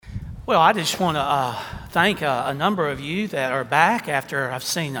Well, I just want to thank a number of you that are back after I've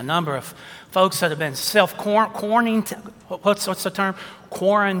seen a number of folks that have been self-quarantining. What's the term?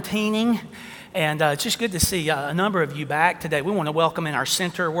 Quarantining. And it's just good to see a number of you back today. We want to welcome in our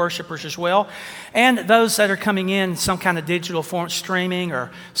center worshipers as well. And those that are coming in some kind of digital form streaming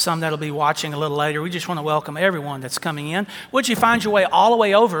or some that'll be watching a little later. We just want to welcome everyone that's coming in. Would you find your way all the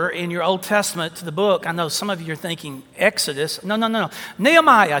way over in your Old Testament to the book? I know some of you are thinking Exodus. No.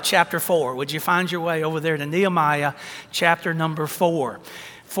 Nehemiah chapter 4. Would you find your way over there to Nehemiah chapter number 4?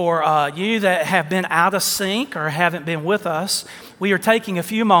 For you that have been out of sync or haven't been with us, we are taking a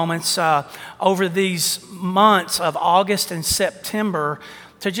few moments over these months of August and September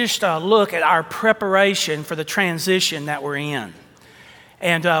to just look at our preparation for the transition that we're in.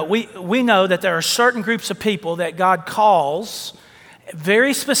 And we know that there are certain groups of people that God calls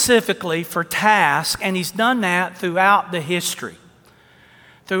very specifically for tasks, and He's done that throughout the history.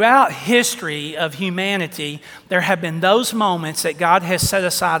 Throughout history of humanity, there have been those moments that God has set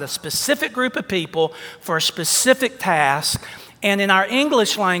aside a specific group of people for a specific task. And in our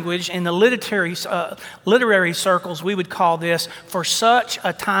English language, in the literary circles, we would call this for such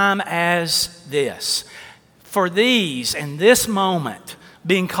a time as this. For these and this moment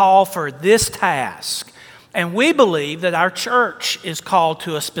being called for this task. And we believe that our church is called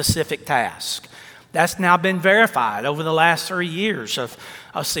to a specific task. That's now been verified over the last 3 years of,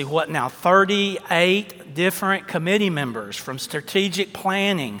 38 different committee members, from strategic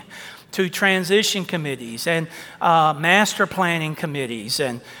planning to transition committees and master planning committees,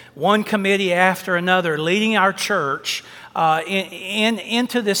 and one committee after another leading our church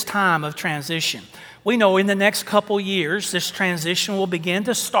into this time of transition. We know in the next couple years, this transition will begin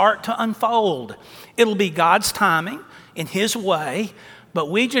to start to unfold. It'll be God's timing in His way, but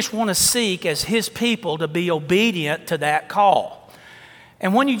we just want to seek as His people to be obedient to that call.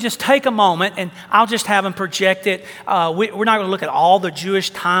 And when you just take a moment, and I'll just have them project it. We're not going to look at all the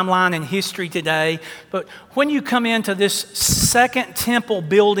Jewish timeline and history today, but when you come into this second temple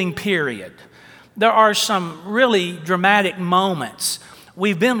building period, there are some really dramatic moments.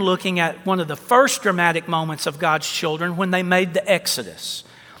 We've been looking at one of the first dramatic moments of God's children when they made the Exodus.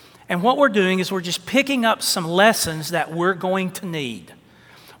 And what we're doing is we're just picking up some lessons that we're going to need.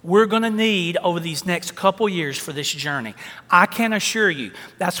 We're going to need over these next couple years for this journey. I can assure you.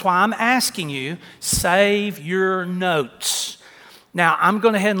 That's why I'm asking you, save your notes. Now, I'm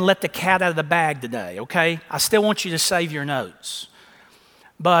going to go ahead and let the cat out of the bag today, okay? I still want you to save your notes.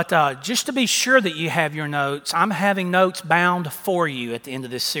 But just to be sure that you have your notes, I'm having notes bound for you at the end of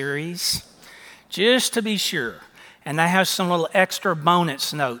this series, just to be sure. And I have some little extra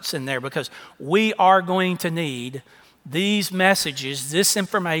bonus notes in there because we are going to need these messages, this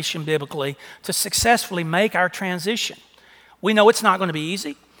information biblically, to successfully make our transition. We know it's not going to be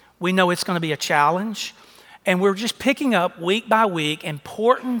easy. We know it's going to be a challenge. And we're just picking up week by week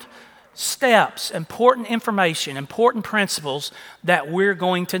important steps, important information, important principles that we're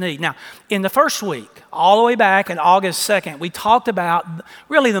going to need. Now, in the first week, all the way back in August 2nd, we talked about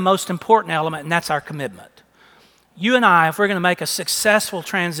really the most important element, and that's our commitment. You and I, if we're going to make a successful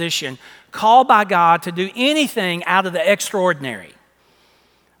transition, called by God to do anything out of the extraordinary,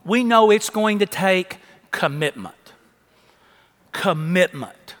 we know it's going to take commitment.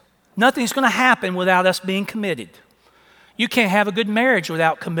 Commitment. Nothing's going to happen without us being committed. You can't have a good marriage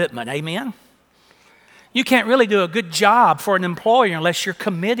without commitment, amen? You can't really do a good job for an employer unless you're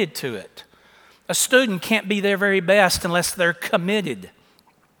committed to it. A student can't be their very best unless they're committed.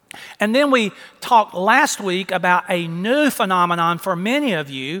 And then we talked last week about a new phenomenon for many of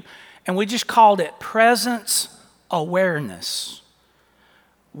you, and we just called it presence awareness.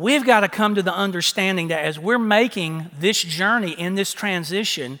 We've got to come to the understanding that as we're making this journey in this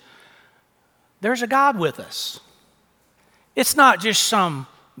transition, there's a God with us. It's not just some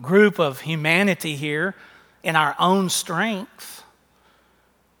group of humanity here in our own strength.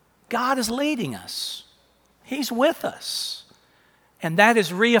 God is leading us. He's with us. And that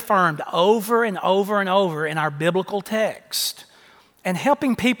is reaffirmed over and over and over in our biblical text. And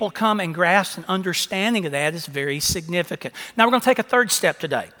helping people come and grasp an understanding of that is very significant. Now we're going to take a third step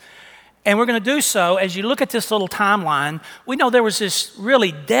today. And we're going to do so as you look at this little timeline. We know there was this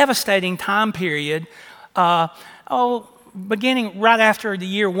really devastating time period, beginning right after the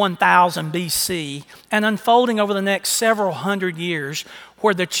year 1000 BC and unfolding over the next several hundred years,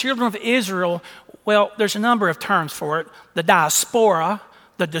 where the children of Israel, well, there's a number of terms for it. The diaspora,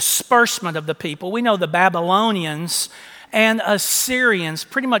 the disbursement of the people. We know the Babylonians and Assyrians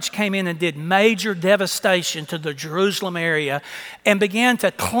pretty much came in and did major devastation to the Jerusalem area and began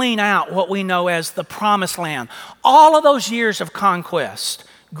to clean out what we know as the Promised Land. All of those years of conquest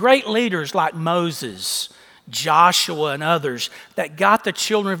Great leaders like Moses, Joshua, and others that got the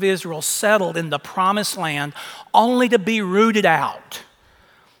children of Israel settled in the promised land only to be rooted out.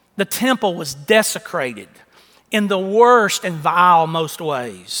 The temple was desecrated in the worst and vile most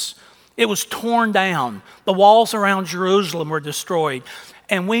ways. It was torn down. The walls around Jerusalem were destroyed.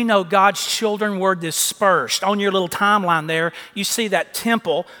 And we know God's children were dispersed. On your little timeline there, you see that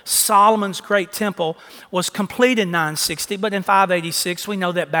temple, Solomon's great temple, was complete in 960, but in 586 we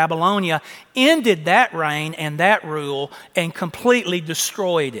know that Babylonia ended that reign and that rule and completely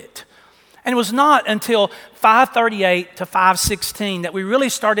destroyed it. And it was not until 538 to 516 that we really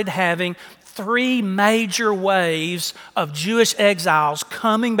started having three major waves of Jewish exiles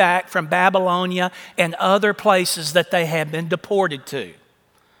coming back from Babylonia and other places that they had been deported to.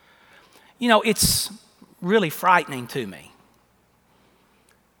 You know, it's really frightening to me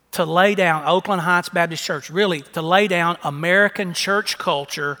to lay down Oakland Heights Baptist Church, really to lay down American church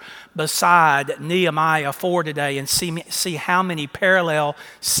culture beside Nehemiah 4 today and see how many parallel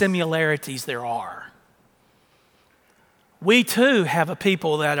similarities there are. We too have a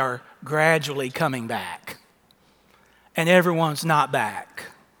people that are gradually coming back, and everyone's not back.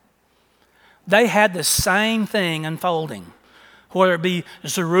 They had the same thing unfolding. Whether it be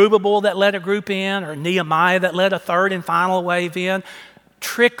Zerubbabel that led a group in or Nehemiah that led a third and final wave in,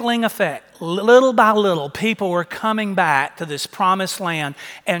 trickling effect. Little by little, people were coming back to this promised land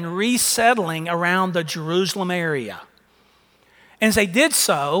and resettling around the Jerusalem area. And as they did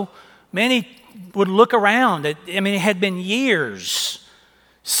so, many would look around. It had been years,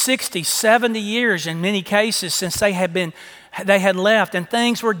 60, 70 years in many cases since they had left, and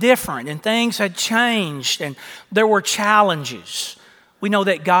things were different, and things had changed, and there were challenges. We know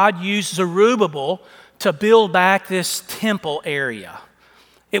that God used Zerubbabel to build back this temple area.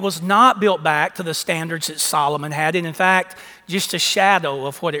 It was not built back to the standards that Solomon had, and in fact, just a shadow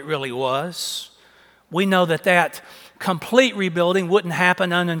of what it really was. We know that complete rebuilding wouldn't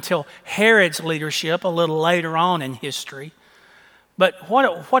happen until Herod's leadership a little later on in history. But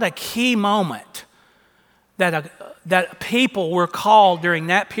what a key moment that people were called during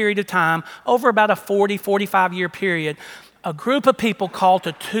that period of time, over about a 40, 45-year period, a group of people called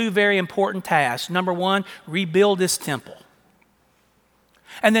to two very important tasks. Number one, rebuild this temple.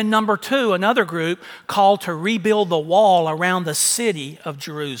 And then number two, another group called to rebuild the wall around the city of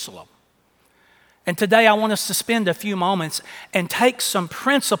Jerusalem. And today I want us to spend a few moments and take some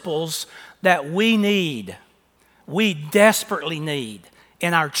principles that we desperately need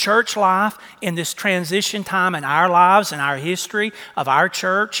in our church life, in this transition time in our lives, in our history of our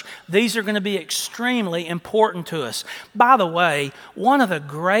church. These are going to be extremely important to us. By the way, one of the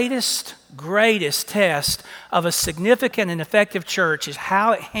greatest tests of a significant and effective church is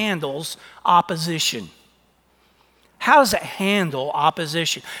how it handles opposition. How does it handle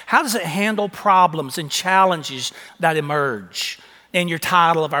opposition? How does it handle problems and challenges that emerge? In your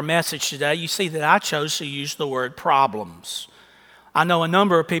title of our message today, you see that I chose to use the word problems. I know a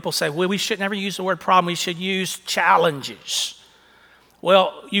number of people say, well, we should never use the word problem, we should use challenges.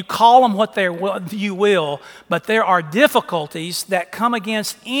 Well, you call them what you will, but there are difficulties that come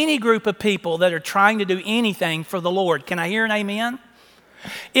against any group of people that are trying to do anything for the Lord. Can I hear an amen?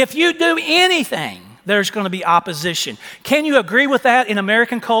 If you do anything, there's going to be opposition. Can you agree with that in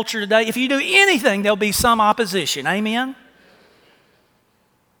American culture today? If you do anything, there'll be some opposition. Amen?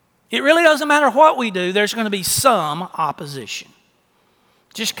 It really doesn't matter what we do, there's going to be some opposition.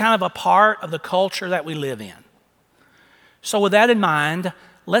 Just kind of a part of the culture that we live in. So with that in mind,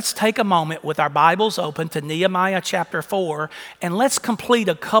 let's take a moment with our Bibles open to Nehemiah chapter 4, and let's complete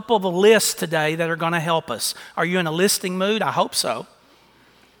a couple of lists today that are going to help us. Are you in a listing mood? I hope so.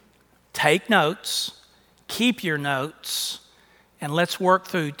 Take notes, keep your notes, and let's work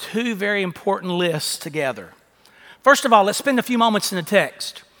through two very important lists together. First of all, let's spend a few moments in the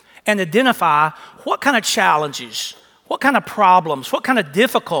text and identify what kind of challenges, what kind of problems, what kind of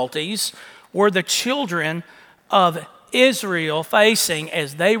difficulties were the children of Israel facing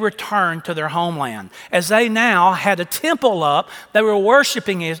as they returned to their homeland. As they now had a temple up, they were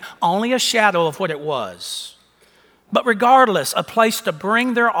worshiping is only a shadow of what it was. But regardless, a place to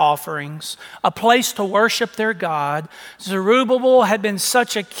bring their offerings, a place to worship their God. Zerubbabel had been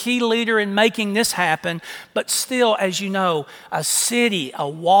such a key leader in making this happen, but still, as you know, a city, a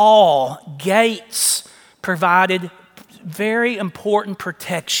wall, gates provided very important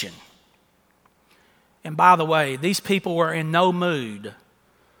protection. And by the way, these people were in no mood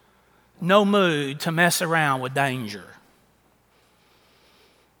to mess around with danger.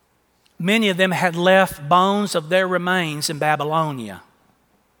 Many of them had left bones of their remains in Babylonia.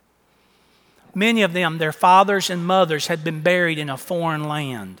 Many of them, their fathers and mothers, had been buried in a foreign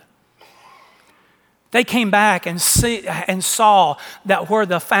land. They came back and saw that where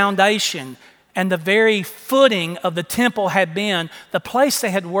the foundation and the very footing of the temple had been, the place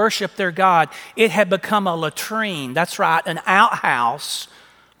they had worshiped their God, it had become a latrine. That's right, an outhouse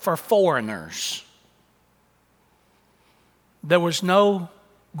for foreigners. There was no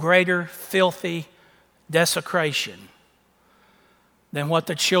greater filthy desecration than what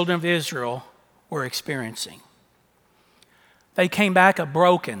the children of Israel were experiencing. They came back a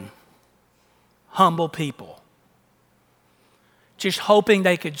broken, humble people, just hoping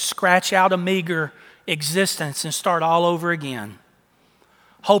they could scratch out a meager existence and start all over again,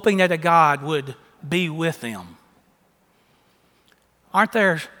 hoping that a God would be with them. Aren't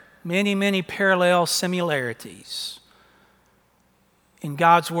there many, many parallel similarities in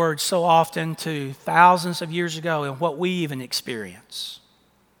God's Word so often to thousands of years ago and what we even experience?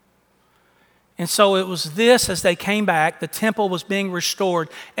 And so it was this, as they came back, the temple was being restored,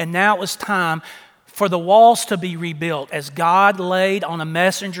 and now it was time for the walls to be rebuilt, as God laid on a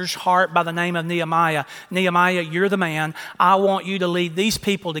messenger's heart by the name of Nehemiah. Nehemiah, you're the man. I want you to lead these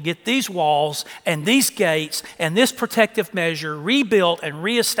people to get these walls and these gates and this protective measure rebuilt and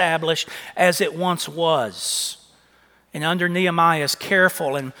reestablished as it once was. And under Nehemiah's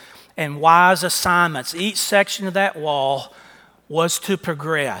careful and wise assignments, each section of that wall was to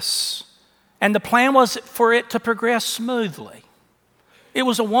progress. And the plan was for it to progress smoothly. It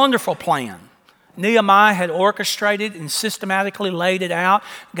was a wonderful plan. Nehemiah had orchestrated and systematically laid it out.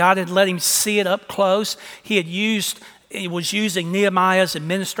 God had let him see it up close. He was using Nehemiah's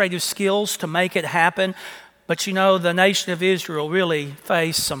administrative skills to make it happen. But you know, the nation of Israel really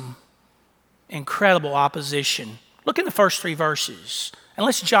faced some incredible opposition. Look in the first 3 verses, and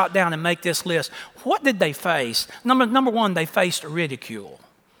let's jot down and make this list. What did they face? Number one, they faced ridicule.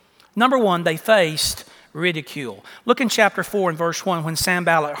 Number one, they faced ridicule. Look in chapter 4 and verse 1. When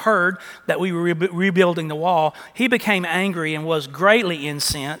Sanballat heard that we were rebuilding the wall, he became angry and was greatly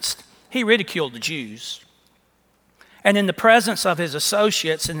incensed. He ridiculed the Jews. And in the presence of his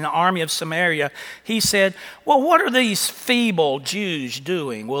associates in the army of Samaria, he said, well, what are these feeble Jews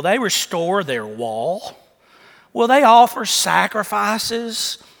doing? Will they restore their wall? Will they offer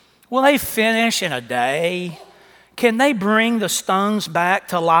sacrifices? Will they finish in a day? Can they bring the stones back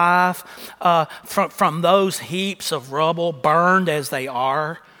to life from those heaps of rubble, burned as they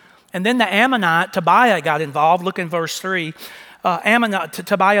are? And then the Ammonite, Tobiah, got involved. Look in verse 3.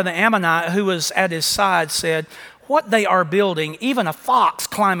 Tobiah the Ammonite, who was at his side, said, what they are building, even a fox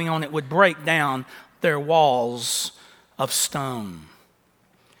climbing on it would break down their walls of stone.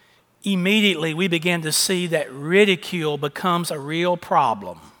 Immediately, we begin to see that ridicule becomes a real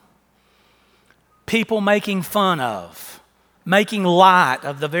problem. People making fun of, making light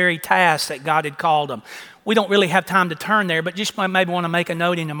of the very task that God had called them. We don't really have time to turn there, but just maybe want to make a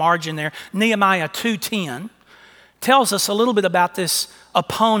note in the margin there. Nehemiah 2:10 tells us a little bit about this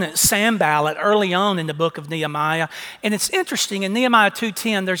opponent, Sanballat, early on in the book of Nehemiah. And it's interesting, in Nehemiah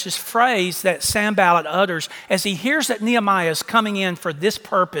 2:10, there's this phrase that Sanballat utters as he hears that Nehemiah is coming in for this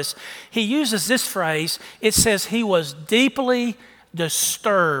purpose. He uses this phrase. It says he was deeply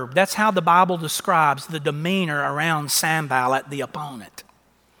disturbed. That's how the Bible describes the demeanor around Sanballat, the opponent.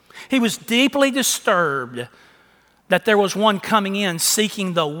 He was deeply disturbed that there was one coming in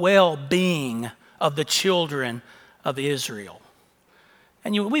seeking the well-being of the children of Israel.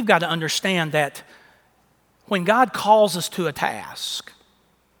 And we've got to understand that when God calls us to a task,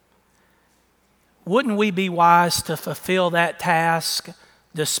 wouldn't we be wise to fulfill that task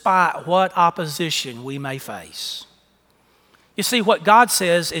despite what opposition we may face? You see, what God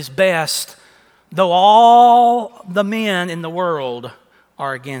says is best, though all the men in the world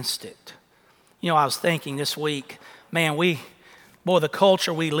are against it. You know, I was thinking this week, man, the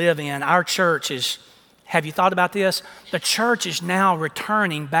culture we live in, our church is, have you thought about this? The church is now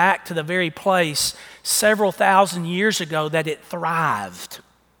returning back to the very place several thousand years ago that it thrived.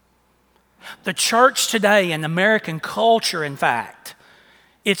 The church today in American culture, in fact,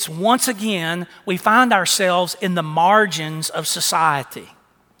 it's once again, we find ourselves in the margins of society.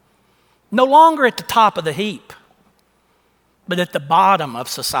 No longer at the top of the heap, but at the bottom of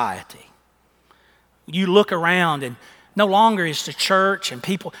society. You look around and no longer is the church and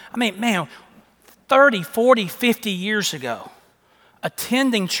people, 30, 40, 50 years ago,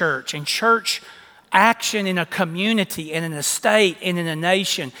 attending church and church action in a community and in a state and in a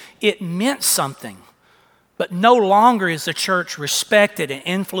nation, it meant something. But no longer is the church respected and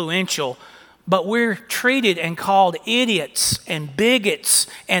influential, but we're treated and called idiots and bigots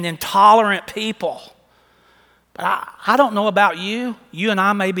and intolerant people. But I don't know about you. You and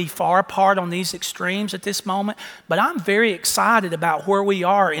I may be far apart on these extremes at this moment, but I'm very excited about where we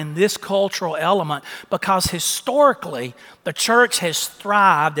are in this cultural element because historically, the church has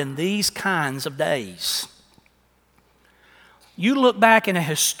thrived in these kinds of days. You look back in a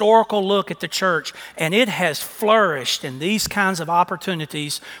historical look at the church, and it has flourished in these kinds of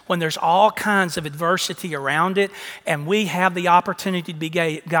opportunities when there's all kinds of adversity around it, and we have the opportunity to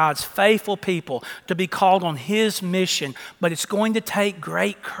be God's faithful people, to be called on His mission, but it's going to take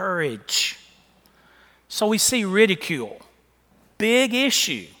great courage. So we see ridicule, big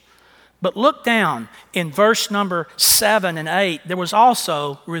issue. But look down in verse number 7 and 8, there was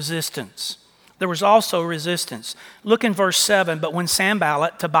also resistance. There was also resistance. Look in verse 7. But when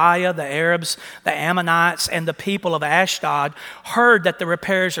Sanballat, Tobiah, the Arabs, the Ammonites, and the people of Ashdod heard that the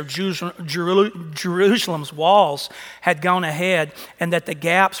repairs of Jerusalem's walls had gone ahead and that the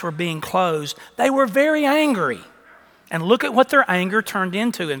gaps were being closed, they were very angry. And look at what their anger turned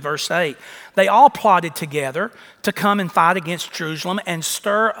into in verse 8. They all plotted together to come and fight against Jerusalem and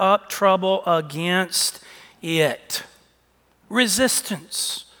stir up trouble against it.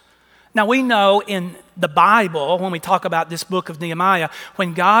 Resistance. Now we know in the Bible, when we talk about this book of Nehemiah,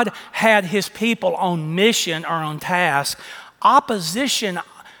 when God had His people on mission or on task, opposition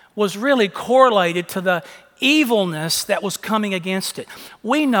was really correlated to the evilness that was coming against it.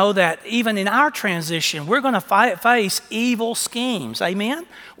 We know that even in our transition, we're going to face evil schemes. Amen?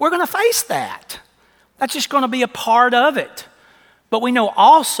 We're going to face that. That's just going to be a part of it. But we know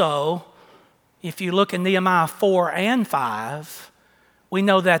also, if you look in Nehemiah 4 and 5, we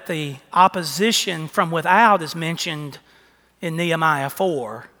know that the opposition from without is mentioned in Nehemiah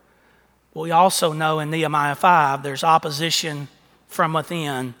 4. We also know in Nehemiah 5 there's opposition from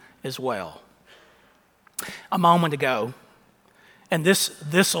within as well. A moment ago, and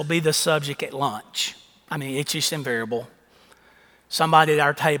this will be the subject at lunch. I mean, it's just invariable. Somebody at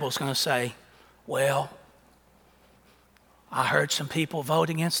our table is going to say, well, I heard some people vote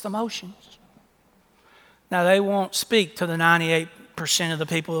against the motions. Now, they won't speak to the 98% of the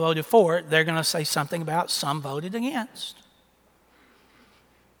people who voted for it. They're going to say something about some voted against.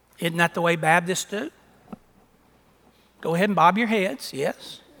 Isn't that the way Baptists do? Go ahead and bob your heads,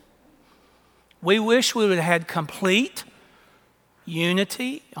 yes. We wish we would have had complete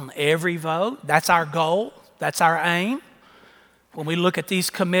unity on every vote. That's our goal. That's our aim. When we look at these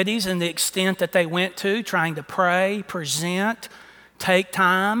committees and the extent that they went to, trying to pray, present, take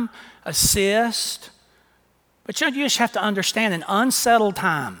time, assist. But you just have to understand, in unsettled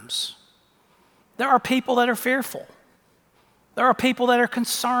times, there are people that are fearful. There are people that are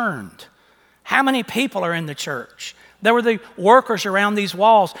concerned. How many people are in the church? There were the workers around these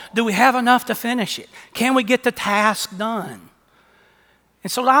walls. Do we have enough to finish it? Can we get the task done?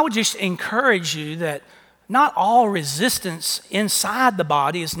 And so I would just encourage you that not all resistance inside the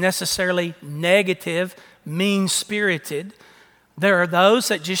body is necessarily negative, mean-spirited. There are those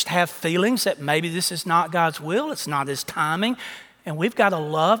that just have feelings that maybe this is not God's will, it's not His timing, and we've got to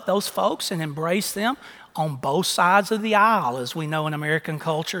love those folks and embrace them on both sides of the aisle, as we know in American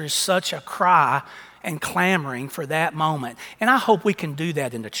culture is such a cry and clamoring for that moment. And I hope we can do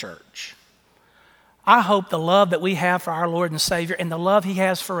that in the church. I hope the love that we have for our Lord and Savior and the love He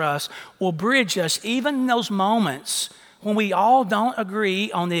has for us will bridge us even in those moments when we all don't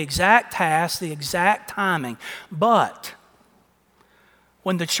agree on the exact task, the exact timing. But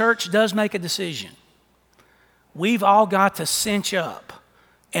when the church does make a decision, we've all got to cinch up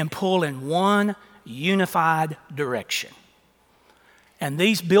and pull in one unified direction. And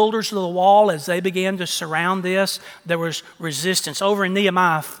these builders of the wall, as they began to surround this, there was resistance. Over in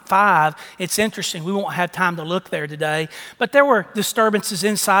Nehemiah 5, it's interesting, we won't have time to look there today, but there were disturbances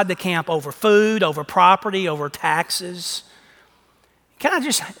inside the camp over food, over property, over taxes. Can I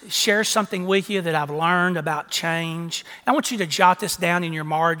just share something with you that I've learned about change? I want you to jot this down in your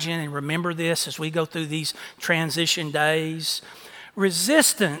margin and remember this as we go through these transition days.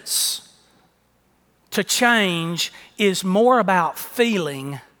 Resistance to change is more about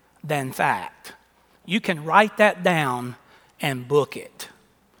feeling than fact. You can write that down and book it.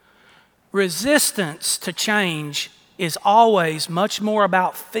 Resistance to change is always much more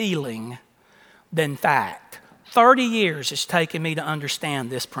about feeling than fact. 30 years it's taken me to understand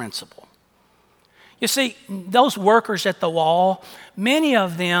this principle. You see, those workers at the wall, many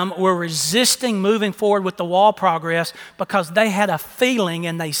of them were resisting moving forward with the wall progress because they had a feeling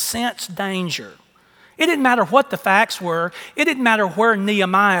and they sensed danger. It didn't matter what the facts were. It didn't matter where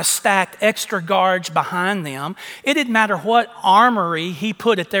Nehemiah stacked extra guards behind them. It didn't matter what armory he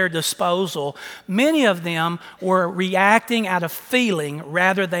put at their disposal. Many of them were reacting out of feeling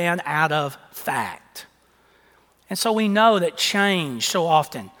rather than out of fact. And so we know that change so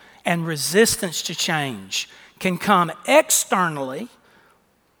often and resistance to change can come externally,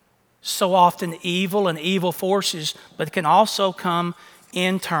 so often evil and evil forces, but it can also come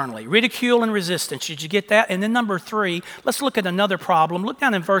internally. Ridicule and resistance. Did you get that? And then number 3, let's look at another problem. Look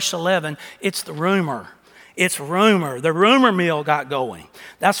down in verse 11. It's the rumor. It's rumor. The rumor mill got going.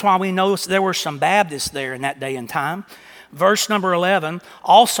 That's why we know there were some Baptists there in that day and time. Verse number 11,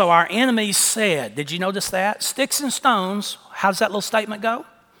 also our enemies said, did you notice that? Sticks and stones, how does that little statement go?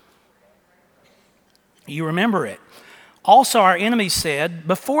 You remember it. Also our enemies said,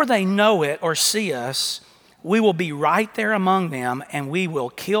 before they know it or see us, we will be right there among them, and we will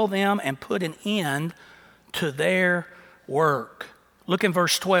kill them and put an end to their work. Look in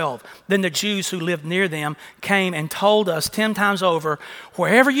verse 12. Then the Jews who lived near them came and told us 10 times over,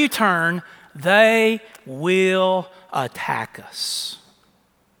 wherever you turn, they will attack us.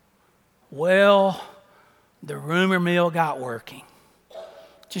 Well, the rumor mill got working.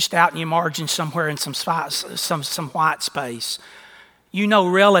 Just out in your margin somewhere in some white space. You know,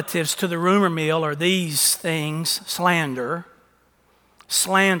 relatives to the rumor mill are these things: slander.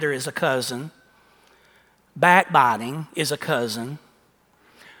 Slander is a cousin. Backbiting is a cousin.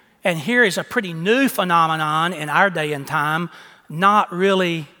 And here is a pretty new phenomenon in our day and time: not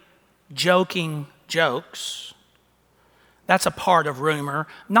really joking jokes. That's a part of rumor.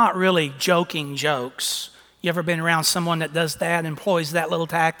 Not really joking jokes. You ever been around someone that does that, employs that little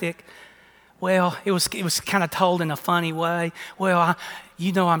tactic? Well, it was kind of told in a funny way. Well,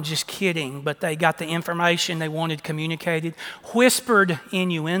 I'm just kidding, but they got the information they wanted communicated. Whispered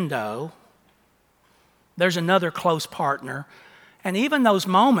innuendo. There's another close partner. And even those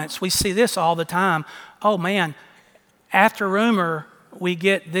moments, we see this all the time. Oh man, after rumor, we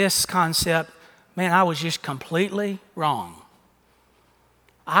get this concept, man, I was just completely wrong.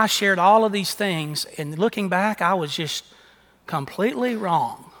 I shared all of these things, and looking back, I was just completely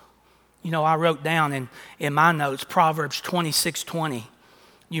wrong. You know, I wrote down in my notes Proverbs 26:20.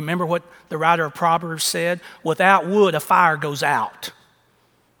 You remember what the writer of Proverbs said? Without wood, a fire goes out.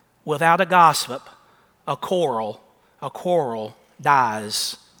 Without a gossip, a quarrel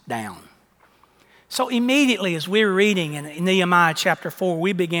dies down. So immediately as we were reading in Nehemiah chapter 4,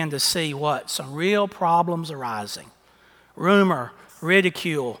 we began to see what? Some real problems arising. Rumor,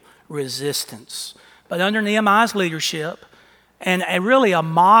 ridicule, resistance. But under Nehemiah's leadership, and really a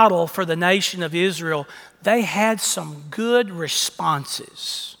model for the nation of Israel, they had some good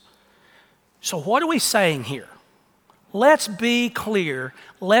responses. So what are we saying here? Let's be clear.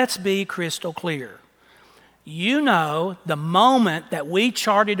 Let's be crystal clear. You know, the moment that we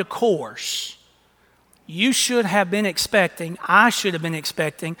charted a course, you should have been expecting, I should have been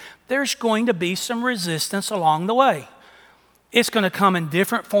expecting, there's going to be some resistance along the way. It's going to come in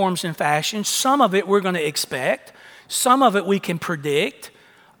different forms and fashions. Some of it we're going to expect. Some of it we can predict.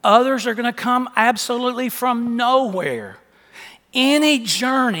 Others are going to come absolutely from nowhere. Any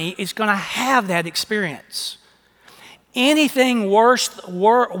journey is going to have that experience. Anything worth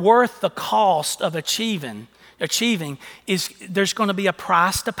the cost of achieving is there's going to be a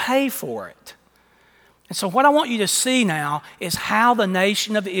price to pay for it. And so what I want you to see now is how the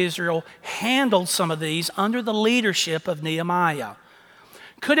nation of Israel handled some of these under the leadership of Nehemiah.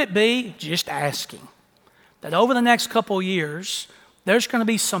 Could it be, just asking, that over the next couple of years, there's going to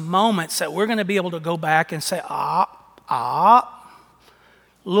be some moments that we're going to be able to go back and say,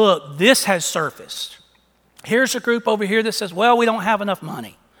 look, this has surfaced. Here's a group over here that says, well, we don't have enough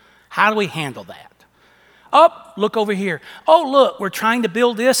money. How do we handle that? Oh, look over here. Oh, look, we're trying to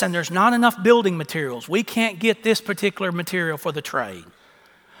build this and there's not enough building materials. We can't get this particular material for the trade.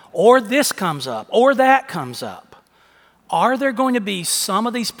 Or this comes up, or that comes up. Are there going to be some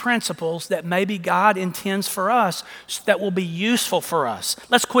of these principles that maybe God intends for us that will be useful for us?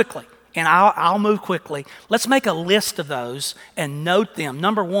 Let's quickly, and I'll move quickly. Let's make a list of those and note them.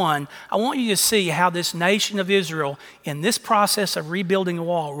 Number one, I want you to see how this nation of Israel, in this process of rebuilding the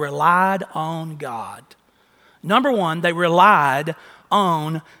wall, relied on God. Number one, they relied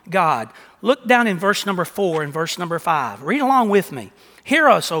on God. Look down in verse number 4 and verse number 5. Read along with me. Hear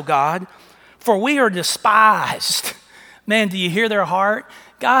us, O God, for we are despised. Man, do you hear their heart?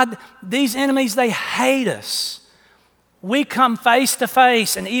 God, these enemies, they hate us. We come face to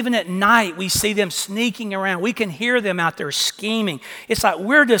face, and even at night, we see them sneaking around. We can hear them out there scheming. It's like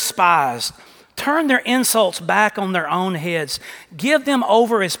we're despised. Turn their insults back on their own heads. Give them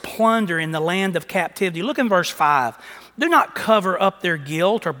over as plunder in the land of captivity. Look in verse 5. Do not cover up their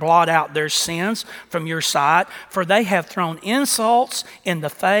guilt or blot out their sins from your sight, for they have thrown insults in the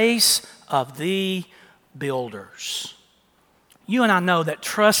face of the builders. You and I know that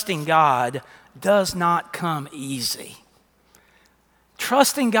trusting God does not come easy.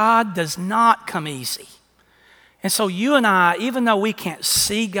 Trusting God does not come easy. And so you and I, even though we can't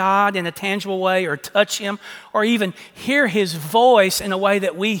see God in a tangible way or touch Him or even hear His voice in a way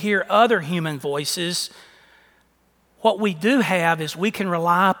that we hear other human voices, what we do have is we can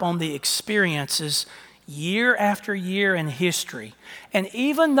rely upon the experiences year after year in history. And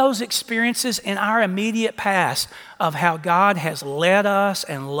even those experiences in our immediate past of how God has led us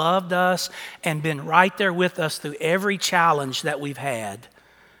and loved us and been right there with us through every challenge that we've had.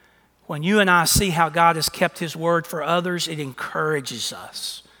 When you and I see how God has kept His word for others, it encourages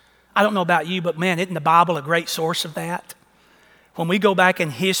us. I don't know about you, but man, isn't the Bible a great source of that? When we go back in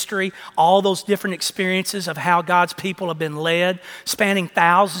history, all those different experiences of how God's people have been led, spanning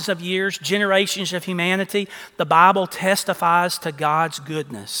thousands of years, generations of humanity, the Bible testifies to God's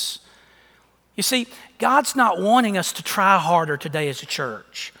goodness. You see, God's not wanting us to try harder today as a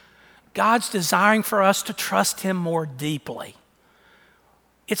church. God's desiring for us to trust Him more deeply.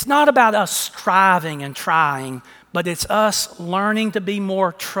 It's not about us striving and trying, but it's us learning to be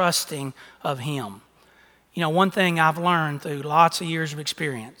more trusting of Him. You know, one thing I've learned through lots of years of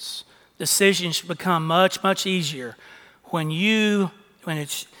experience, decisions become much, much easier when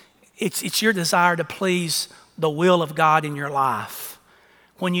it's your desire to please the will of God in your life.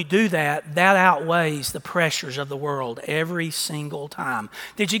 When you do that, that outweighs the pressures of the world every single time.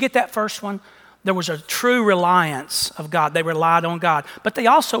 Did you get that first one? There was a true reliance of God. They relied on God, but they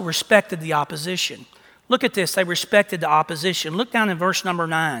also respected the opposition. Look at this. They respected the opposition. Look down in verse number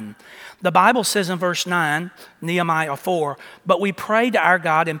 9. The Bible says in verse 9, Nehemiah 4, "But we prayed to our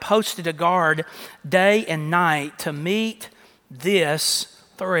God and posted a guard day and night to meet this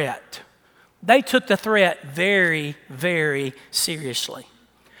threat." They took the threat very, very seriously.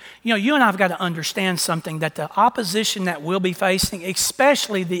 You know, you and I have got to understand something, that the opposition that we'll be facing,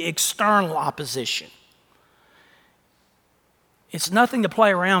 especially the external opposition, it's nothing to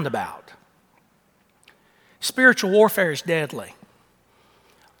play around about. Spiritual warfare is deadly.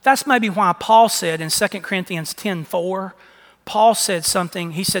 That's maybe why Paul said in 2 Corinthians 10:4, Paul said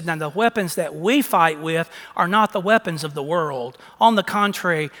something. He said, "Now the weapons that we fight with are not the weapons of the world. On the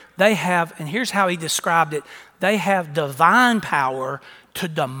contrary, they have," and here's how he described it, "they have divine power to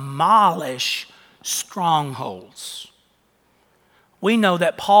demolish strongholds." We know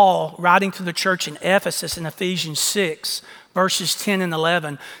that Paul, writing to the church in Ephesus in Ephesians 6, verses 10 and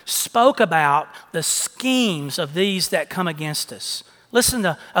 11, spoke about the schemes of these that come against us. Listen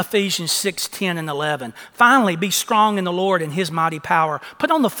to Ephesians 6, 10 and 11. "Finally, be strong in the Lord and His mighty power.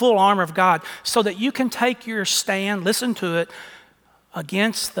 Put on the full armor of God so that you can take your stand," listen to it,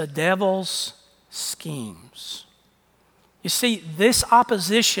 "against the devil's schemes." You see, this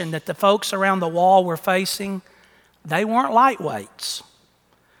opposition that the folks around the wall were facing, they weren't lightweights.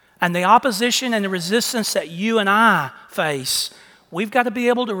 And the opposition and the resistance that you and I face, we've got to be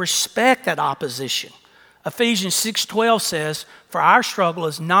able to respect that opposition. Ephesians 6:12 says, "For our struggle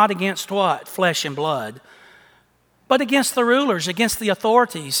is not against" what? Flesh and blood, "but against the rulers, against the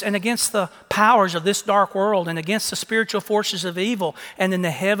authorities, and against the powers of this dark world, and against the spiritual forces of evil, and in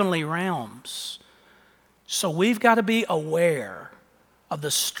the heavenly realms." So we've got to be aware of the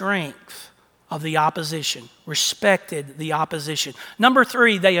strength of the opposition, respected the opposition. Number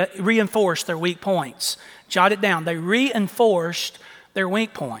 3, they reinforced their weak points. Jot it down. They reinforced their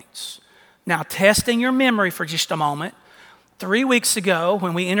weak points. Now, testing your memory for just a moment, 3 weeks ago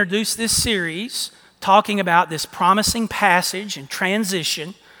when we introduced this series, talking about this promising passage and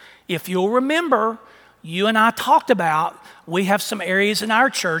transition, if you'll remember, you and I talked about we have some areas in our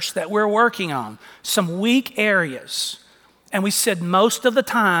church that we're working on, some weak areas. And we said most of the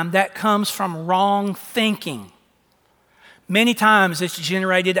time that comes from wrong thinking. Many times it's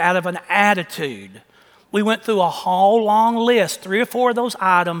generated out of an attitude. We went through a whole long list, 3 or 4 of those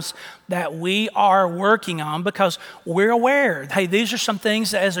items that we are working on because we're aware, hey, these are some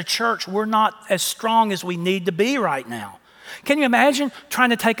things that as a church we're not as strong as we need to be right now. Can you imagine trying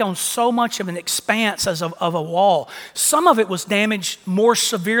to take on so much of an expanse of a wall? Some of it was damaged more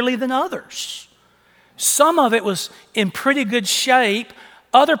severely than others. Some of it was in pretty good shape.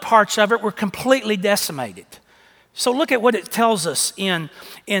 Other parts of it were completely decimated. So look at what it tells us in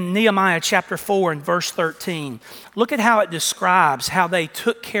Nehemiah chapter 4 and verse 13. Look at how it describes how they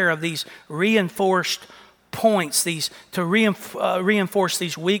took care of these reinforced points, to reinforce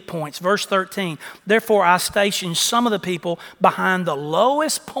these weak points. Verse 13, "Therefore I stationed some of the people behind the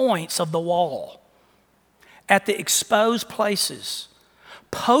lowest points of the wall at the exposed places,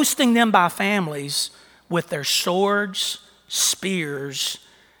 posting them by families with their swords, spears,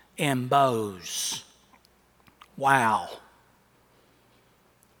 and bows." Wow.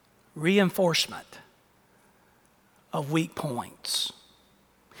 reinforcement of weak points.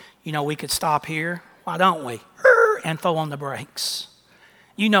 You know, we could stop here. Why don't we? And throw on the brakes.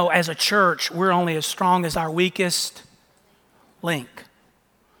 You know, as a church, we're only as strong as our weakest link.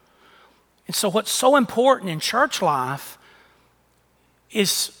 And so what's so important in church life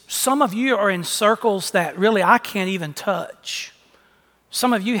is some of you are in circles that really I can't even touch.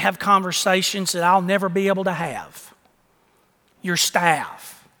 Some of you have conversations that I'll never be able to have. Your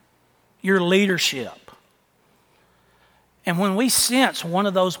staff, your leadership. And when we sense one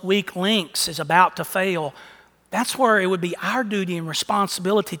of those weak links is about to fail, that's where it would be our duty and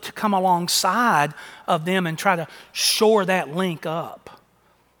responsibility to come alongside of them and try to shore that link up.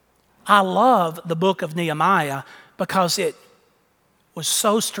 I love the book of Nehemiah because it was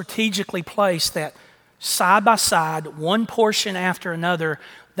so strategically placed that side by side, one portion after another,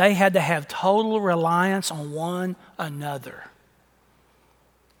 they had to have total reliance on one another.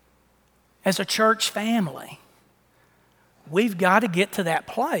 As a church family, we've got to get to that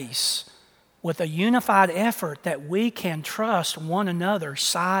place with a unified effort that we can trust one another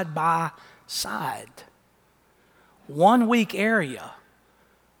side by side. One weak area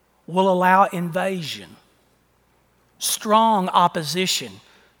will allow invasion, strong opposition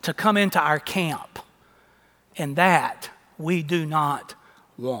to come into our camp, and that we do not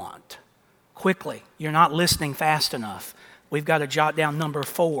want. Quickly, you're not listening fast enough. We've got to jot down number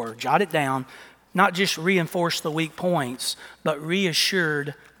 4. Jot it down. Not just reinforce the weak points, but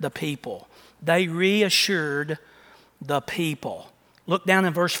reassured the people. They reassured the people. Look down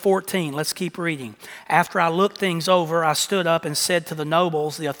in verse 14. Let's keep reading. After I looked things over, I stood up and said to the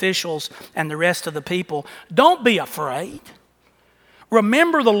nobles, the officials, and the rest of the people, "Don't be afraid.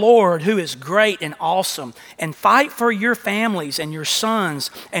 Remember the Lord who is great and awesome, and fight for your families and your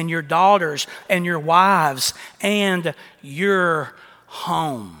sons and your daughters and your wives and your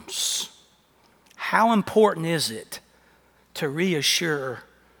homes." How important is it to reassure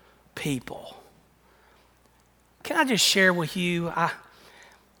people? Can I just share with you,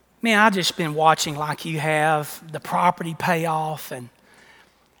 I've just been watching like you have, the property payoff, and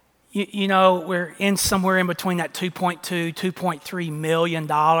you know, we're in somewhere in between that $2.2, $2.3 million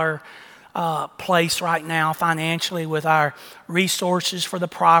place right now financially with our resources for the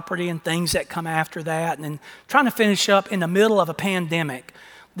property and things that come after that, and then trying to finish up in the middle of a pandemic,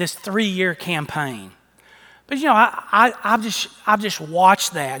 this 3-year campaign. But you know, I've just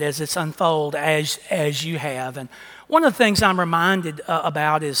watched that as it's unfold as you have. And one of the things I'm reminded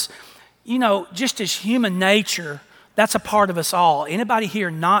about is, you know, just as human nature, that's a part of us all. Anybody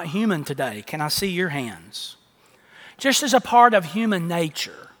here not human today? Can I see your hands? Just as a part of human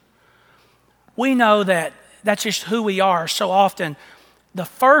nature, we know that that's just who we are. So often, the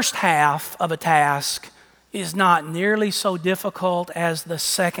first half of a task is not nearly so difficult as the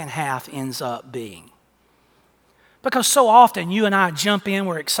second half ends up being. Because so often you and I jump in,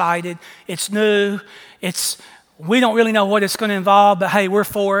 we're excited, it's new, we don't really know what it's going to involve, but hey, we're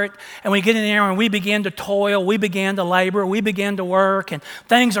for it. And we get in there and we begin to toil, we begin to labor, we begin to work, and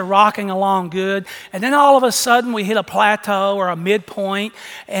things are rocking along good. And then all of a sudden we hit a plateau or a midpoint,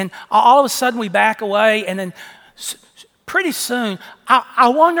 and all of a sudden we back away, and then pretty soon, I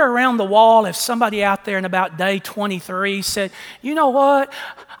wonder around the wall if somebody out there in about day 23 said, "You know what?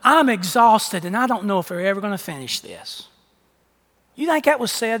 I'm exhausted and I don't know if we're ever going to finish this." You think that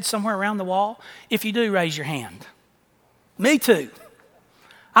was said somewhere around the wall? If you do, raise your hand. Me too.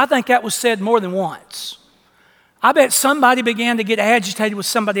 I think that was said more than once. I bet somebody began to get agitated with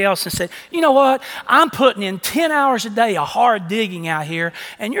somebody else and said, "You know what? I'm putting in 10 hours a day of hard digging out here,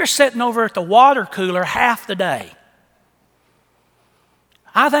 and you're sitting over at the water cooler half the day."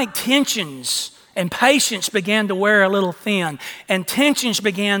 I think tensions and patience began to wear a little thin, and tensions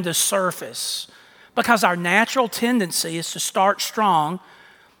began to surface because our natural tendency is to start strong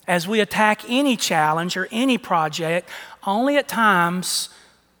as we attack any challenge or any project, only at times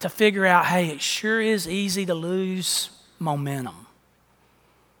to figure out, hey, it sure is easy to lose momentum,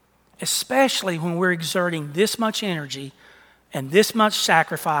 especially when we're exerting this much energy and this much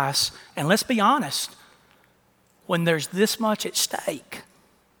sacrifice, and let's be honest, when there's this much at stake.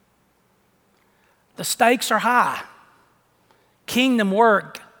 The stakes are high. Kingdom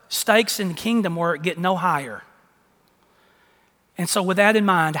work, stakes in kingdom work get no higher. And so with that in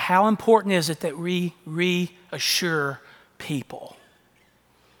mind, how important is it that we reassure people?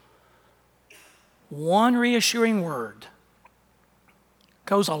 One reassuring word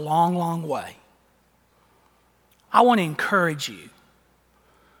goes a long, long way. I want to encourage you.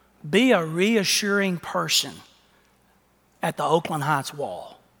 Be a reassuring person at the Oakland Heights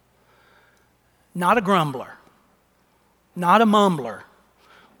wall. Not a grumbler, not a mumbler.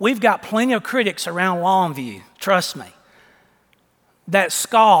 We've got plenty of critics around Longview, trust me, that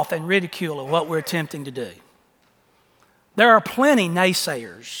scoff and ridicule of what we're attempting to do. There are plenty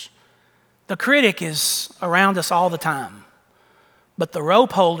naysayers. The critic is around us all the time. But the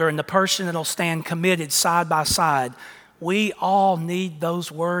rope holder and the person that'll stand committed side by side, we all need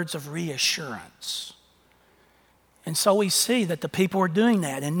those words of reassurance. And so we see that the people are doing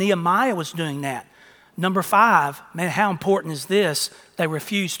that, and Nehemiah was doing that. Number 5, man, how important is this? They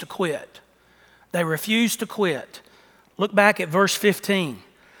refused to quit. They refused to quit. Look back at verse 15.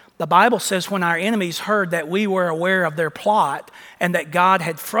 The Bible says, when our enemies heard that we were aware of their plot and that God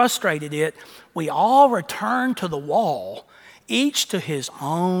had frustrated it, we all returned to the wall, each to his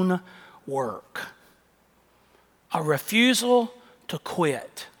own work. A refusal to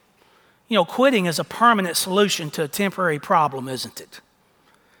quit. You know, quitting is a permanent solution to a temporary problem, isn't it?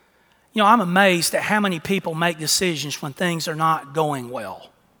 You know, I'm amazed at how many people make decisions when things are not going well.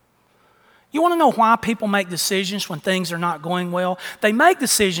 You want to know why people make decisions when things are not going well? They make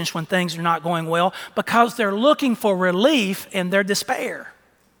decisions when things are not going well because they're looking for relief in their despair.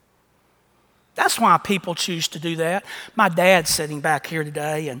 That's why people choose to do that. My dad's sitting back here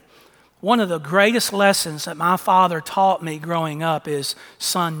today, and one of the greatest lessons that my father taught me growing up is,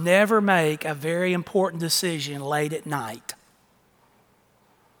 son, never make a very important decision late at night.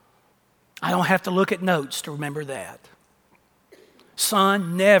 I don't have to look at notes to remember that.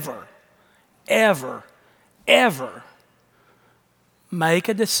 Son, never, ever, ever make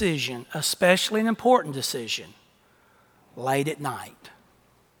a decision, especially an important decision, late at night.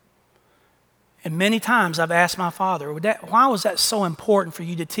 And many times I've asked my father, why was that so important for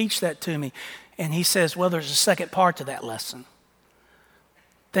you to teach that to me? And he says, well, there's a second part to that lesson.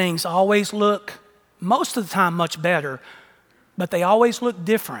 Things always look, most of the time, much better, but they always look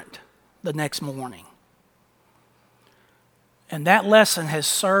different the next morning. And that lesson has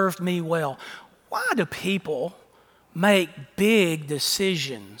served me well. Why do people make big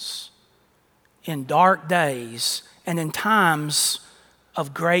decisions in dark days and in times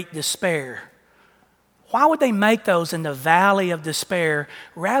of great despair? Why would they make those in the valley of despair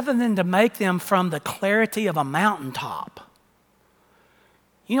rather than to make them from the clarity of a mountaintop?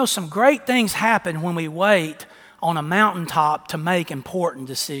 You know, some great things happen when we wait on a mountaintop to make important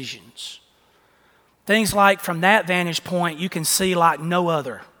decisions. Things like from that vantage point you can see like no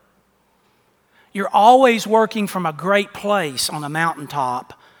other. You're always working from a great place on a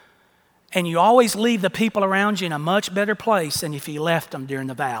mountaintop, and you always leave the people around you in a much better place than if you left them during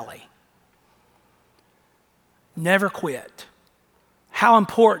the valley. Never quit. How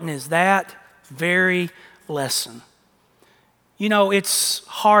important is that very lesson? You know, it's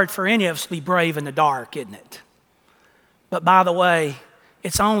hard for any of us to be brave in the dark, isn't it? But by the way,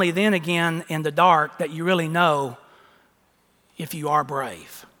 it's only then again in the dark that you really know if you are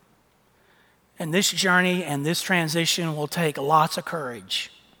brave. And this journey and this transition will take lots of courage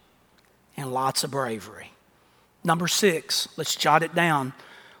and lots of bravery. Number 6, let's jot it down.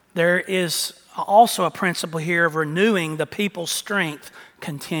 There is also a principle here of renewing the people's strength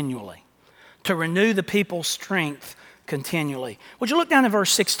continually. To renew the people's strength continually. Would you look down at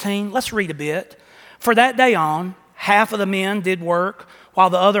verse 16? Let's read a bit. For that day on, half of the men did work,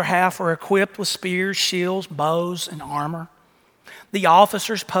 while the other half were equipped with spears, shields, bows, and armor. The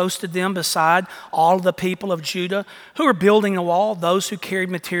officers posted them beside all of the people of Judah who were building the wall. Those who carried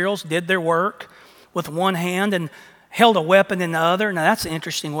materials did their work with one hand and held a weapon in the other. Now that's an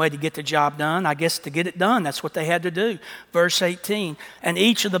interesting way to get the job done. I guess to get it done, that's what they had to do. Verse 18, and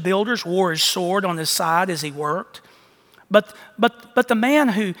each of the builders wore his sword on his side as he worked. But the man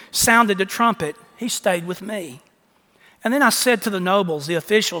who sounded the trumpet, he stayed with me. And then I said to the nobles, the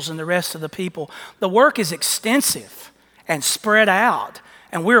officials, and the rest of the people, the work is extensive and spread out,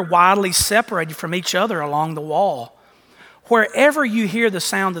 and we're widely separated from each other along the wall. Wherever you hear the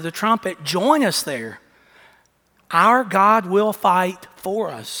sound of the trumpet, join us there. Our God will fight for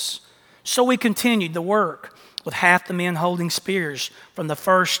us. So we continued the work with half the men holding spears from the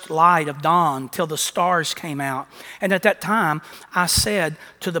first light of dawn till the stars came out. And at that time I said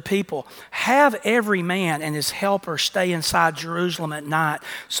to the people, have every man and his helper stay inside Jerusalem at night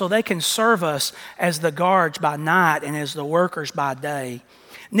so they can serve us as the guards by night and as the workers by day.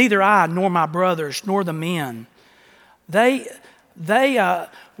 Neither I nor my brothers nor the men, none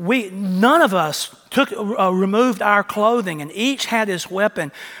of us removed our clothing, and each had his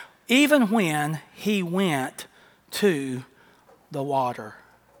weapon, even when he went to the water.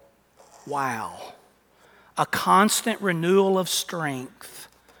 Wow. A constant renewal of strength.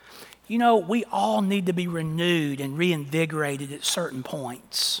 You know, we all need to be renewed and reinvigorated at certain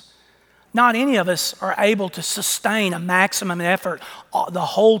points. Not any of us are able to sustain a maximum effort the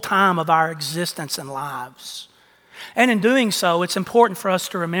whole time of our existence and lives. And in doing so, it's important for us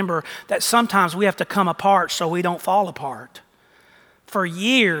to remember that sometimes we have to come apart so we don't fall apart. For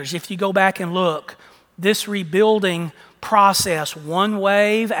years, if you go back and look, this rebuilding process, one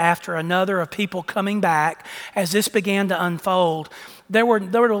wave after another of people coming back, as this began to unfold, there were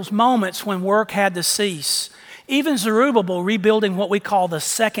those moments when work had to cease. Even Zerubbabel rebuilding what we call the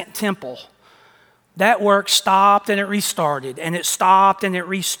second temple, that work stopped and it restarted, and it stopped and it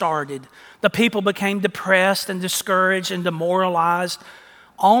restarted. The people became depressed and discouraged and demoralized,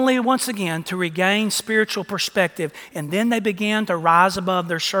 only once again to regain spiritual perspective, and then they began to rise above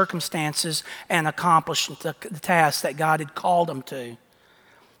their circumstances and accomplish the task that God had called them to.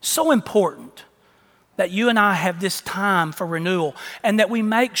 So important that you and I have this time for renewal, and that we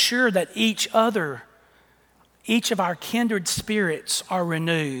make sure that each of our kindred spirits are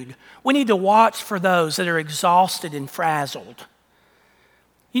renewed. We need to watch for those that are exhausted and frazzled.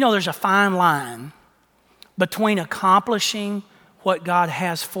 You know, there's a fine line between accomplishing what God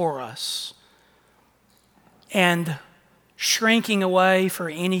has for us and shrinking away for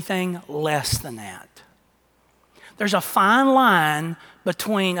anything less than that. There's a fine line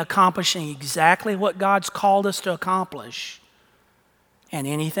between accomplishing exactly what God's called us to accomplish and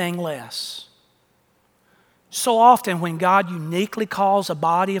anything less. So often when God uniquely calls a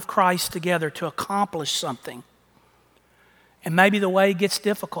body of Christ together to accomplish something, and maybe the way gets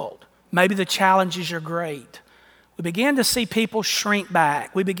difficult, maybe the challenges are great, we begin to see people shrink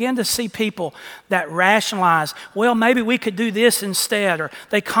back. We begin to see people that rationalize, well, maybe we could do this instead. Or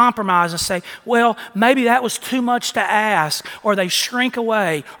they compromise and say, well, maybe that was too much to ask. Or they shrink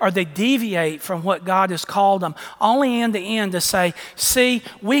away, or they deviate from what God has called them, only in the end to say, see,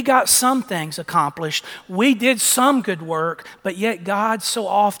 we got some things accomplished. We did some good work, but yet God so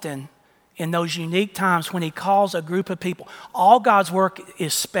often, in those unique times when He calls a group of people, all God's work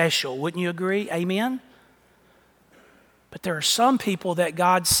is special. Wouldn't you agree? Amen? But there are some people that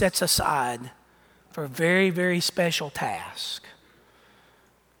God sets aside for a very, very special task.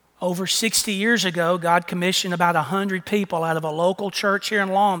 Over 60 years ago, God commissioned about 100 people out of a local church here in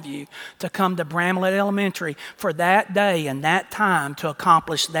Longview to come to Bramlett Elementary for that day and that time to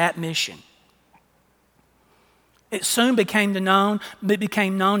accomplish that mission. It soon became known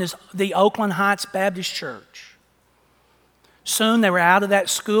as the Oakland Heights Baptist Church. Soon they were out of that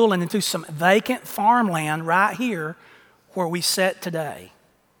school and into some vacant farmland right here where we sit today.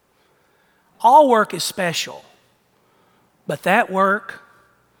 All work is special, but that work,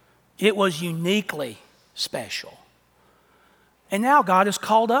 it was uniquely special. And now God has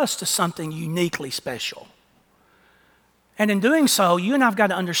called us to something uniquely special. And in doing so, you and I have got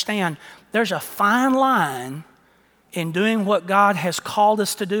to understand there's a fine line in doing what God has called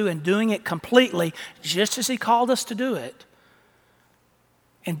us to do and doing it completely just as He called us to do it,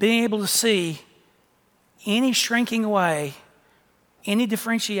 and being able to see any shrinking away, any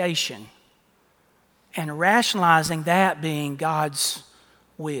differentiation, and rationalizing that being God's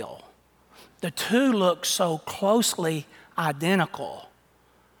will. The two look so closely identical.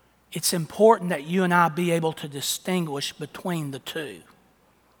 It's important that you and I be able to distinguish between the two.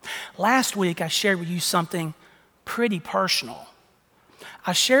 Last week, I shared with you something pretty personal.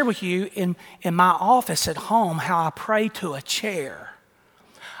 I shared with you in my office at home how I pray to a chair.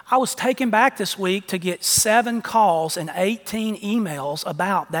 I was taken back this week to get 7 calls and 18 emails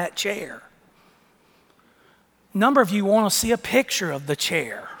about that chair. A number of you want to see a picture of the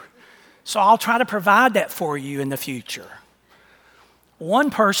chair, so I'll try to provide that for you in the future. One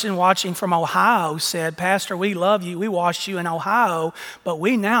person watching from Ohio said, Pastor, we love you. We watched you in Ohio, but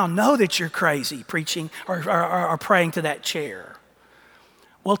we now know that you're crazy preaching or praying to that chair.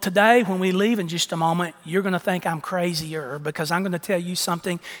 Well, today, when we leave in just a moment, you're going to think I'm crazier because I'm going to tell you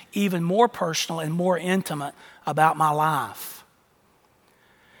something even more personal and more intimate about my life.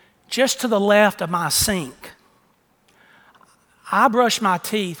 Just to the left of my sink, I brush my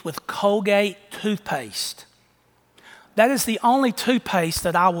teeth with Colgate toothpaste. That is the only toothpaste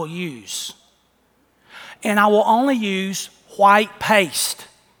that I will use. And I will only use white paste.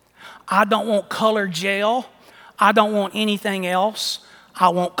 I don't want colored gel. I don't want anything else. I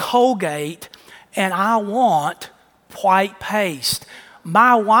want Colgate, and I want white paste.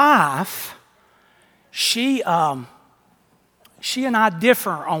 My wife, she and I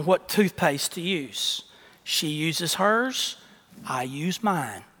differ on what toothpaste to use. She uses hers, I use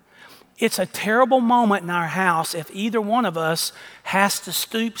mine. It's a terrible moment in our house if either one of us has to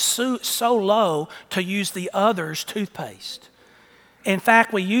stoop so low to use the other's toothpaste. In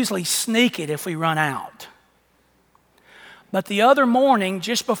fact, we usually sneak it if we run out. But the other morning,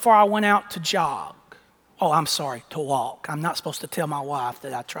 just before I went out to to walk. I'm not supposed to tell my wife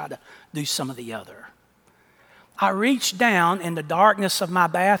that I try to do some of the other. I reached down in the darkness of my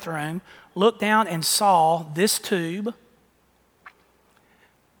bathroom, looked down and saw this tube,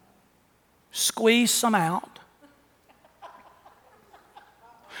 squeezed some out,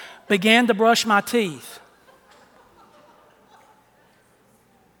 began to brush my teeth.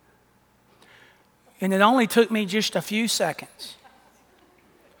 And it only took me just a few seconds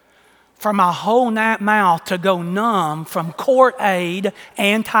for my whole mouth to go numb from Court-Aid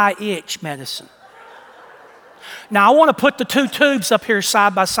anti-itch medicine. Now, I want to put the two tubes up here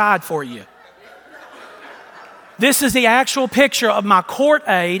side by side for you. This is the actual picture of my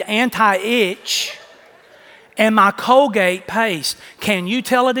Court-Aid anti-itch and my Colgate paste. Can you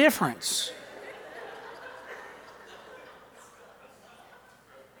tell a difference?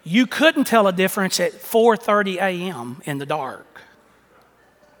 You couldn't tell a difference at 4:30 a.m. in the dark.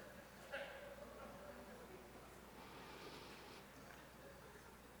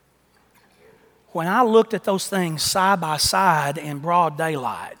 When I looked at those things side by side in broad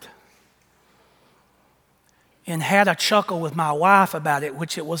daylight and had a chuckle with my wife about it,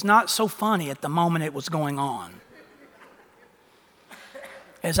 which it was not so funny at the moment it was going on.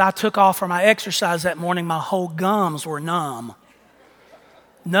 As I took off for my exercise that morning, my whole gums were numb.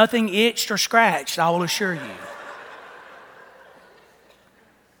 Nothing itched or scratched, I will assure you.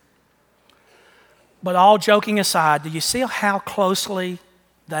 But all joking aside, do you see how closely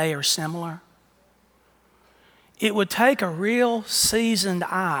they are similar? It would take a real seasoned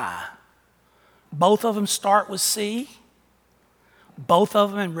eye. Both of them start with C. Both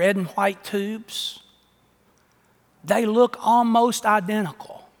of them in red and white tubes. They look almost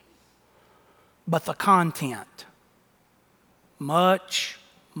identical, but the content, much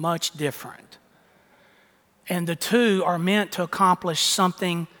different. And the two are meant to accomplish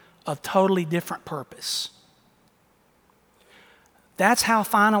something of totally different purpose. That's how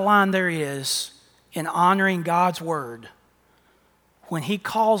fine a line there is in honoring God's word when He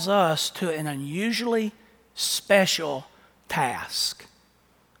calls us to an unusually special task.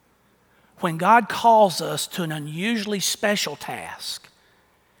 When God calls us to an unusually special task,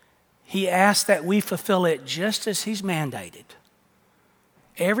 He asks that we fulfill it just as He's mandated.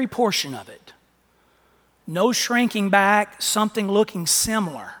 Every portion of it. No shrinking back, something looking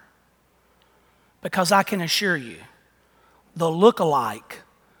similar. Because I can assure you, the look-alike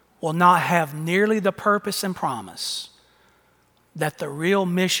will not have nearly the purpose and promise that the real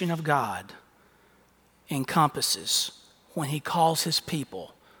mission of God encompasses when He calls His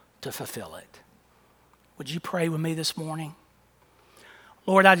people to fulfill it. Would you pray with me this morning?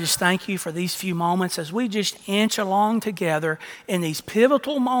 Lord, I just thank You for these few moments as we just inch along together in these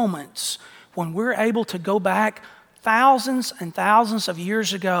pivotal moments when we're able to go back thousands and thousands of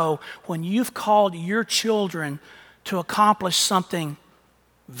years ago when You've called Your children to accomplish something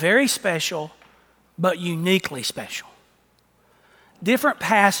very special, but uniquely special. Different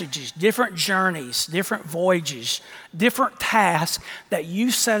passages, different journeys, different voyages, different tasks that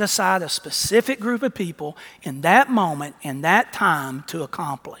You set aside a specific group of people in that moment, in that time to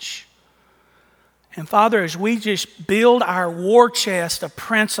accomplish. And Father, as we just build our war chest of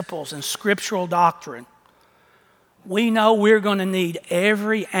principles and scriptural doctrine, we know we're going to need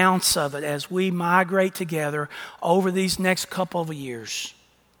every ounce of it as we migrate together over these next couple of years.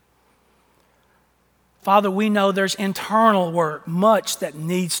 Father, we know there's internal work, much that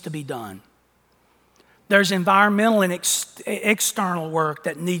needs to be done. There's environmental and external work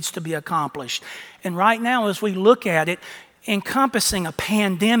that needs to be accomplished. And right now, as we look at it, encompassing a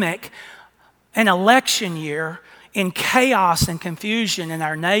pandemic, an election year, in chaos and confusion in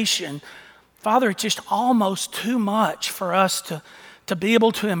our nation, Father, it's just almost too much for us to be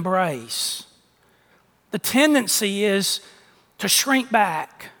able to embrace. The tendency is to shrink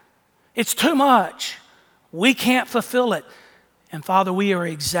back. It's too much. We can't fulfill it. And Father, we are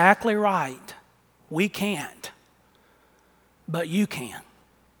exactly right. We can't. But You can.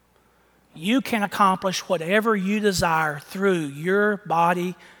 You can accomplish whatever You desire through Your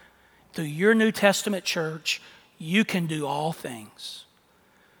body, through Your New Testament church. You can do all things.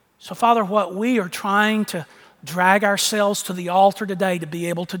 So Father, what we are trying to drag ourselves to the altar today to be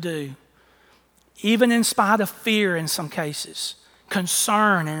able to do, even in spite of fear in some cases,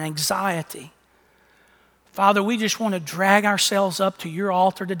 concern and anxiety, Father, we just want to drag ourselves up to Your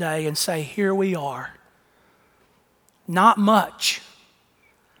altar today and say, here we are. Not much,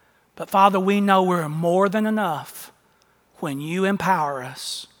 but Father, we know we're more than enough when You empower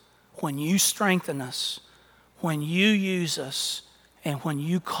us, when You strengthen us, when You use us, and when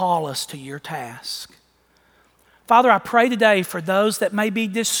You call us to Your task. Father, I pray today for those that may be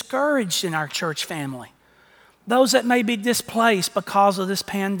discouraged in our church family, those that may be displaced because of this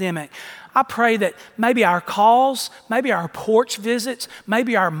pandemic. I pray that maybe our calls, maybe our porch visits,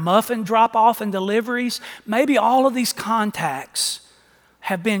 maybe our muffin drop-off and deliveries, maybe all of these contacts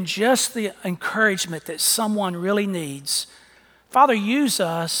have been just the encouragement that someone really needs. Father, use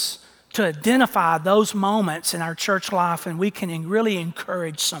us to identify those moments in our church life and we can really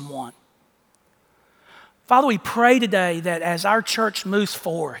encourage someone. Father, we pray today that as our church moves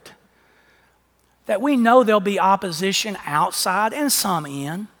forward, that we know there'll be opposition outside and some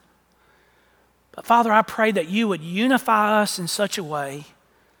in. But Father, I pray that you would unify us in such a way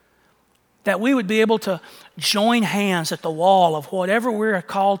that we would be able to join hands at the wall of whatever we're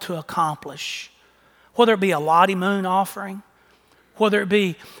called to accomplish, whether it be a Lottie Moon offering, whether it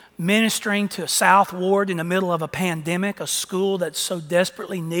be ministering to South Ward in the middle of a pandemic, a school that's so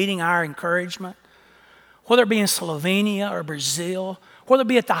desperately needing our encouragement, whether it be in Slovenia or Brazil, whether it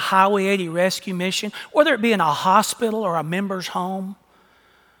be at the Highway 80 Rescue Mission, whether it be in a hospital or a member's home.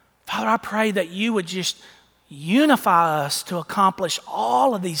 Father, I pray that you would just unify us to accomplish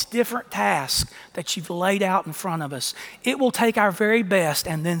all of these different tasks that you've laid out in front of us. It will take our very best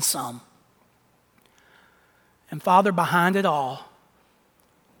and then some. And Father, behind it all,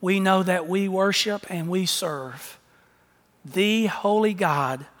 we know that we worship and we serve the holy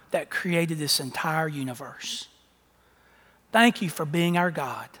God that created this entire universe. Thank you for being our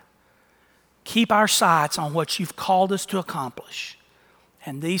God. Keep our sights on what you've called us to accomplish.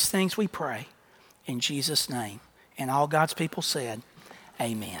 And these things we pray in Jesus' name. And all God's people said,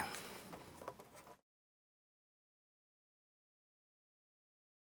 amen.